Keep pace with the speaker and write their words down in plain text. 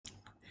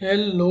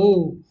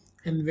Hello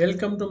and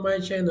welcome to my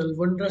channel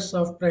Wonders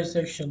of Price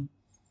Action.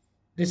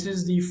 This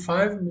is the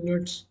 5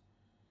 minutes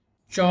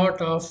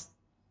chart of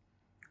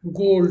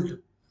gold.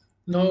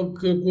 Now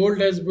gold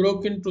has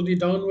broken to the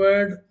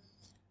downward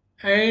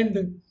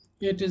and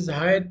it is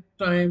high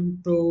time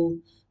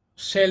to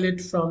sell it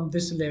from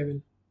this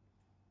level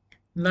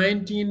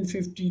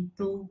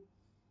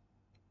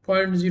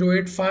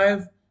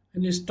 1952.085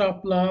 and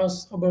stop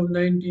loss above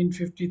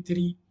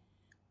 1953.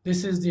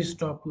 This is the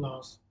stop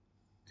loss.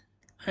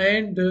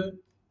 And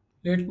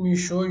let me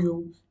show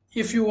you,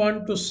 if you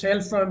want to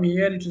sell from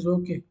here it is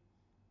okay,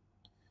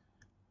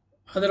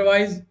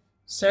 otherwise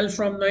sell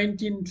from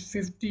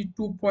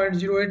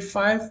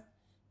 1952.085,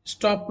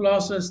 stop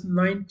loss is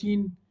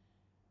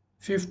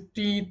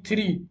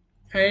 1953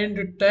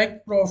 and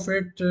take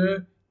profit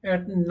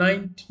at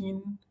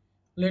 19.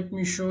 Let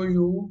me show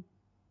you.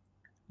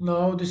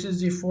 Now this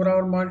is the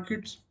 4-hour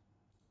market.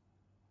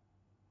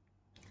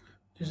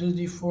 This is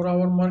the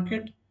 4-hour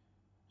market,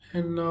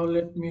 and now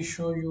let me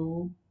show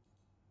you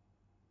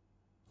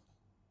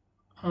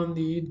on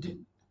the,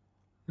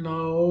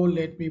 now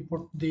let me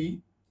put the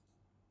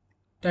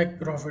take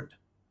profit.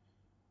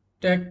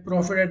 Take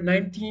profit at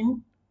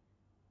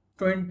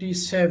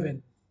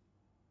 1927.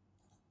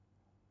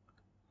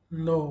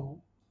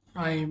 No,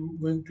 I am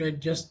going to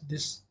adjust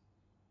this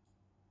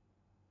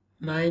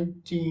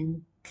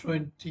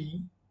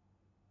 1920.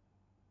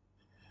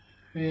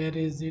 Where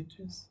is it?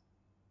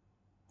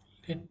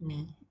 Let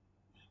me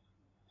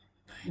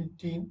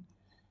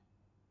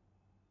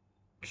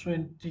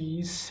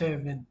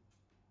 1927.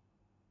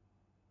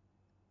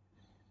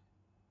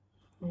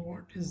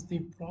 What is the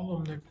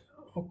problem that,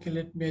 okay,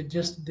 let me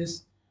adjust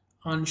this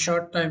on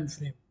short time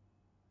frame.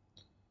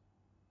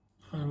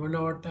 On 1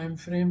 hour time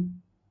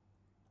frame,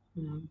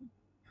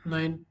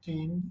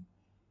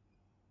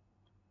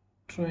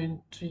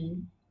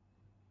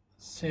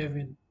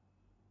 1927.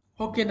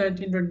 Okay,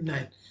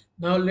 1929.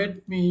 Now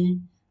let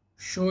me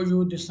show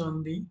you this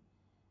on the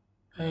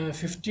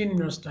 15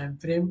 minutes time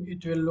frame.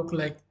 It will look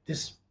like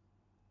this.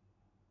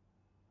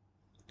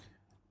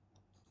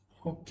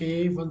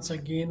 Okay, once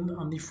again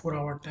on the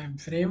 4-hour time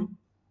frame.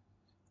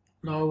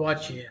 Now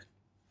watch here.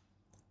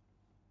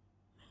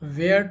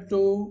 Where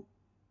to?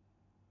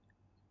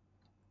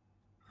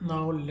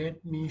 Now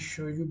let me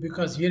show you,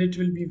 because here it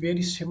will be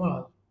very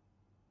small.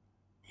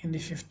 In the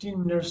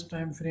 15 minutes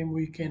time frame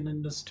we can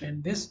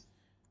understand this.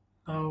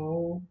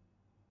 Now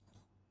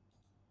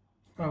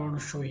I want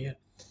to show here.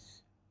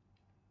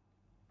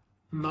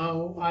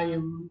 Now I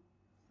am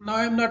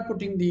not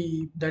putting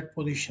the that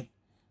position.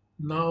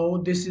 Now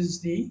this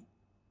is the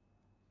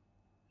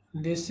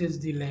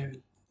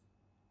level.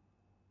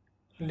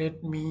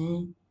 Let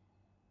me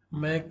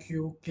make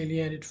you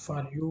clear it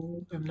for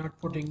you. I'm not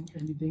putting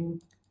anything.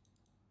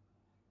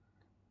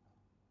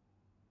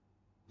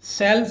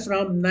 Sell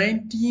from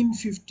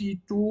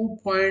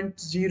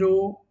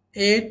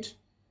 1952.08,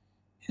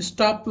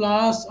 stop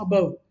loss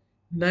above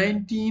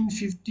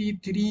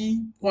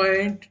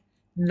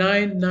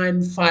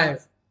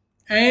 1953.995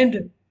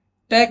 and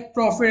take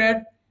profit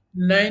at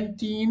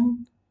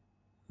 19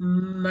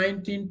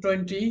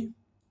 1920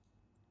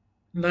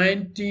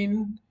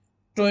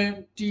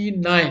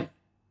 1929.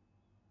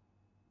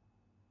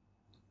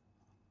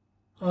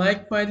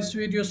 Like my this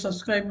video,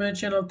 subscribe my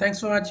channel. Thanks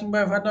for watching.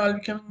 Bye for now. I'll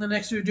be coming in the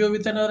next video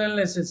with another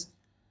analysis.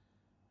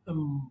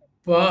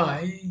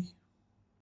 Bye.